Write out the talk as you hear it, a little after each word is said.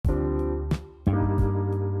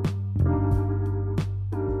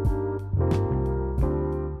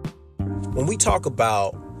When we talk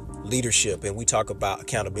about leadership and we talk about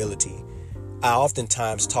accountability, I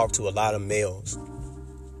oftentimes talk to a lot of males,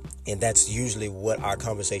 and that's usually what our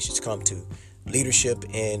conversations come to: leadership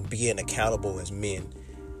and being accountable as men.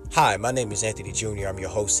 Hi, my name is Anthony Jr. I'm your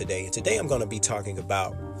host today, and today I'm going to be talking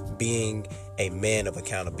about being a man of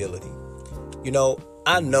accountability. You know,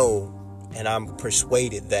 I know and I'm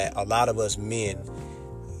persuaded that a lot of us men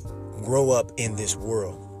grow up in this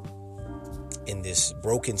world, in this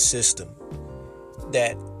broken system,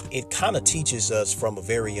 that it kind of teaches us from a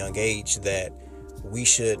very young age that we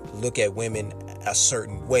should look at women a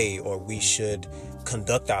certain way, or we should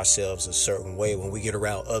conduct ourselves a certain way when we get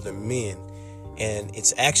around other men. And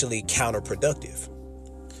it's actually counterproductive.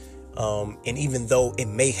 And even though it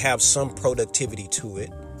may have some productivity to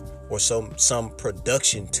it, or some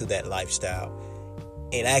production to that lifestyle,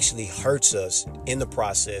 it actually hurts us in the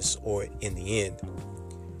process or in the end.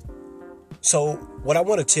 So what I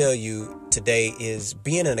want to tell you today is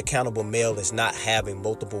being an accountable male is not having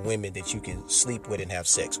multiple women that you can sleep with and have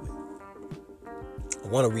sex with. I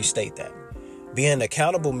want to restate that. Being an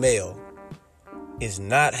accountable male is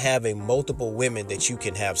not having multiple women that you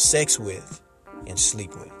can have sex with and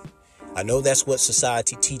sleep with. I know that's what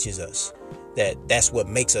society teaches us, that's what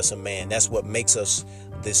makes us a man. That's what makes us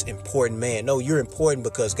this important man. No, you're important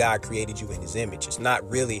because God created you in his image. It's not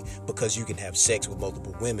really because you can have sex with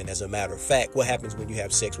multiple women. As a matter of fact, what happens when you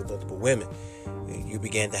have sex with multiple women? You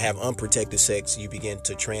begin to have unprotected sex. You begin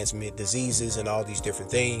to transmit diseases and all these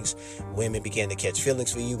different things. Women begin to catch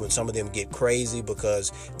feelings for you, and some of them get crazy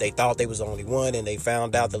because they thought they was the only one, and they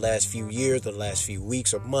found out the last few years, the last few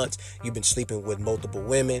weeks or months, you've been sleeping with multiple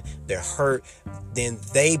women. They're hurt. Then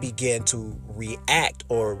they begin to react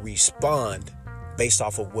or respond based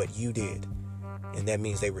off of what you did. And that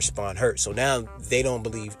means they respond hurt. So now they don't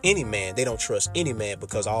believe any man. They don't trust any man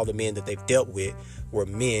because all the men that they've dealt with were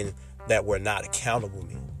men that were not accountable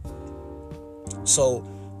men. So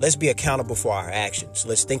let's be accountable for our actions.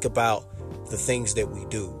 Let's think about the things that we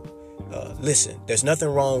do. Listen, there's nothing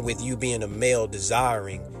wrong with you being a male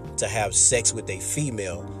desiring to have sex with a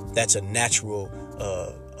female. That's a natural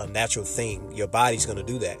thing. Your body's going to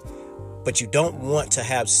do that. But you don't want to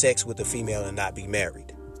have sex with a female and not be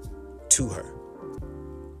married to her.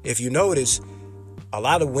 If you notice, a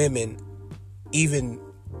lot of women, even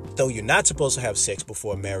though you're not supposed to have sex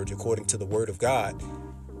before marriage, according to the word of God,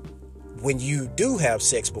 when you do have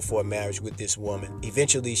sex before marriage with this woman,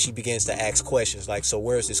 eventually she begins to ask questions like, so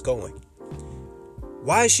where is this going?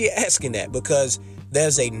 Why is she asking that? Because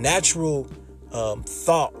there's a natural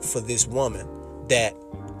thought for this woman that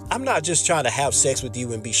I'm not just trying to have sex with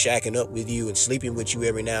you and be shacking up with you and sleeping with you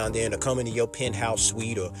every now and then, or coming to your penthouse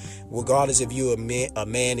suite, or regardless if you're a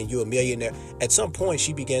man and you're a millionaire. At some point,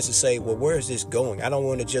 she begins to say, well, where is this going? I don't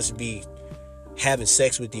want to just be having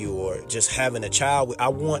sex with you or just having a child. I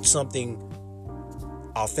want something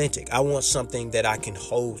authentic. I want something that I can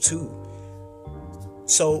hold to.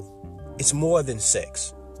 So it's more than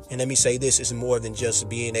sex. And let me say this, it's more than just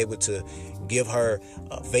being able to give her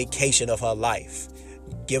a vacation of her life,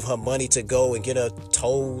 give her money to go and get her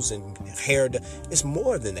toes and hair done. It's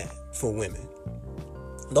more than that for women.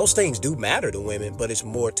 Those things do matter to women, but it's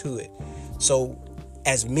more to it. So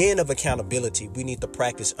as men of accountability, we need to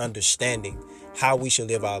practice understanding how we should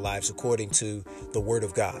live our lives according to the word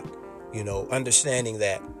of God. You know, understanding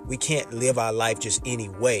that we can't live our life just any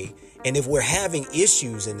way. And if we're having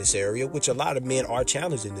issues in this area, which a lot of men are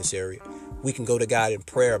challenged in this area, we can go to God in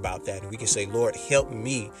prayer about that. And we can say, Lord, help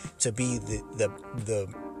me to be the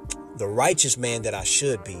righteous man that I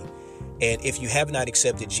should be. And if you have not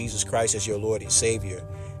accepted Jesus Christ as your Lord and Savior,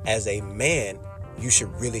 as a man, you should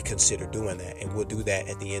really consider doing that. And we'll do that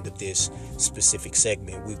at the end of this specific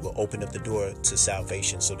segment. We will open up the door to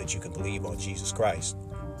salvation so that you can believe on Jesus Christ.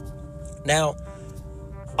 Now,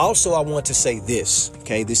 also, I want to say this,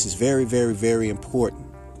 okay? This is very, very, very important.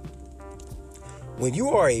 When you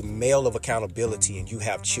are a male of accountability and you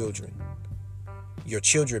have children, your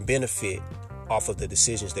children benefit off of the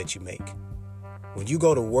decisions that you make. When you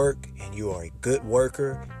go to work and you are a good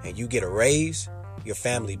worker and you get a raise, your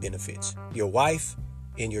family benefits. Your wife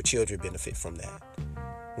and your children benefit from that.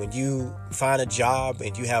 When you find a job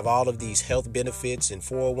and you have all of these health benefits and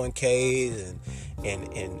 401ks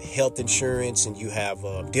and health insurance, and you have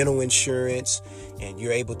dental insurance, and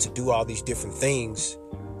you're able to do all these different things,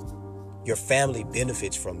 your family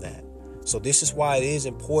benefits from that. So this is why it is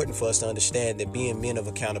important for us to understand that being men of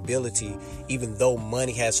accountability, even though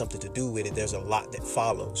money has something to do with it, there's a lot that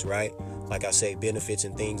follows, right? Like I say, benefits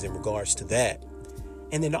and things in regards to that.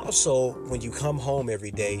 And then also, when you come home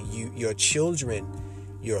every day, your children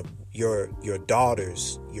your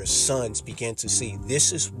daughters, your sons begin to see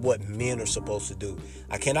this is what men are supposed to do.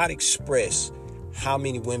 I cannot express how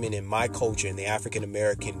many women in my culture, in the African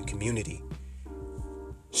American community,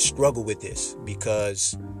 struggle with this,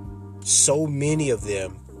 because so many of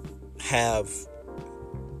them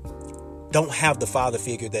don't have the father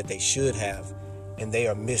figure that they should have, and they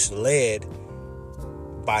are misled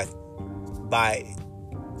by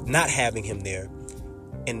not having him there.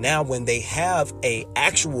 And now when they have a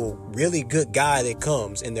actual really good guy that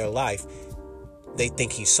comes in their life, they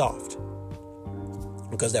think he's soft,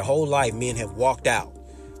 because their whole life men have walked out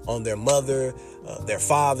on their mother. Their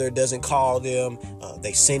father doesn't call them.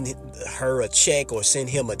 They send her a check or send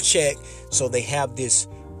him a check. So they have this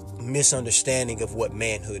misunderstanding of what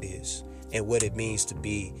manhood is and what it means to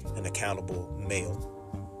be an accountable male.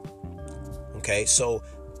 Okay, so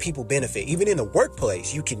people benefit. Even in the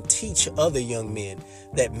workplace, you can teach other young men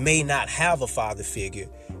that may not have a father figure,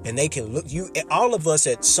 and they can look you. All of us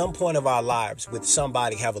at some point of our lives with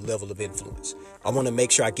somebody have a level of influence. I want to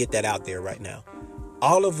make sure I get that out there right now.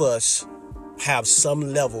 All of us have some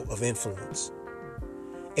level of influence.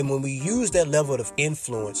 And when we use that level of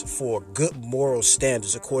influence for good moral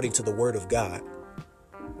standards according to the word of God,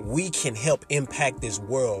 we can help impact this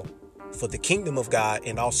world for the kingdom of God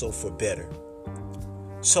and also for better.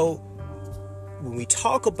 So when we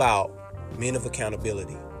talk about men of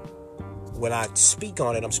accountability, when I speak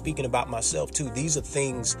on it, I'm speaking about myself too. These are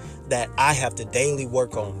things that I have to daily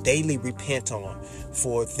work on, daily repent on,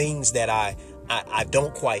 for things that I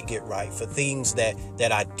don't quite get right, for things that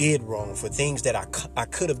I did wrong, for things that I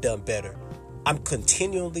could have done better. I'm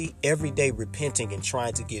continually every day repenting and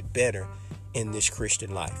trying to get better in this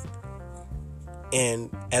Christian life.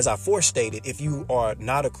 And as I forestated, if you are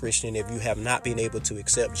not a Christian, if you have not been able to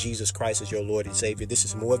accept Jesus Christ as your Lord and Savior, this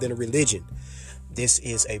is more than a religion. This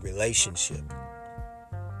is a relationship.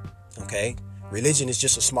 Okay? Religion is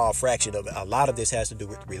just a small fraction of it. A lot of this has to do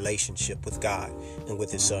with relationship with God and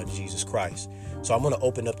with his son, Jesus Christ. So I'm going to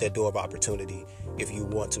open up that door of opportunity if you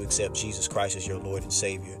want to accept Jesus Christ as your Lord and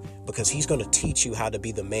Savior, because he's going to teach you how to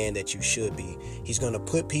be the man that you should be. He's going to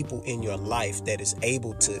put people in your life that is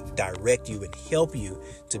able to direct you and help you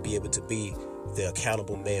to be able to be the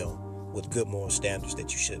accountable male with good moral standards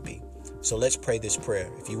that you should be. So let's pray this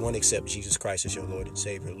prayer. If you want to accept Jesus Christ as your Lord and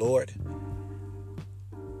Savior, Lord,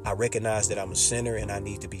 I recognize that I'm a sinner and I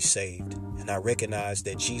need to be saved. And I recognize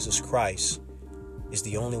that Jesus Christ is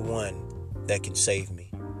the only one that can save me.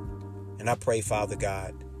 And I pray, Father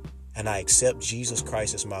God, and I accept Jesus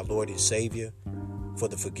Christ as my Lord and Savior for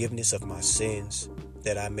the forgiveness of my sins,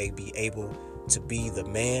 that I may be able to be the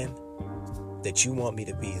man that you want me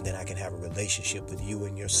to be, and that I can have a relationship with you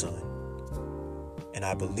and your son. And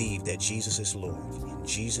I believe that Jesus is Lord. In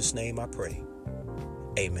Jesus' name I pray.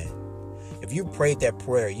 Amen. If you prayed that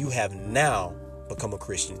prayer, you have now become a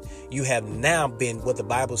Christian. You have now been, what the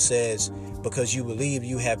Bible says, because you believe,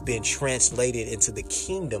 you have been translated into the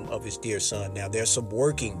kingdom of his dear son. Now, there's some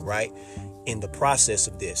working, right, in the process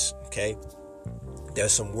of this, okay?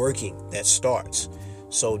 There's some working that starts.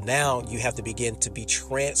 So now you have to begin to be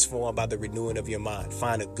transformed by the renewing of your mind.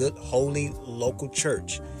 Find a good, holy, local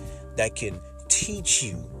church that can teach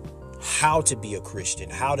you how to be a Christian,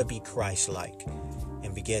 how to be Christ-like,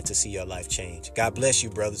 and begin to see your life change. God bless you,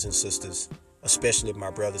 brothers and sisters, especially my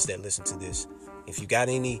brothers that listen to this. If you got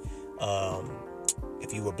any,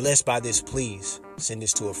 if you were blessed by this, please send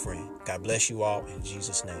this to a friend. God bless you all in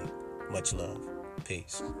Jesus' name. Much love.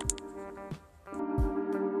 Peace.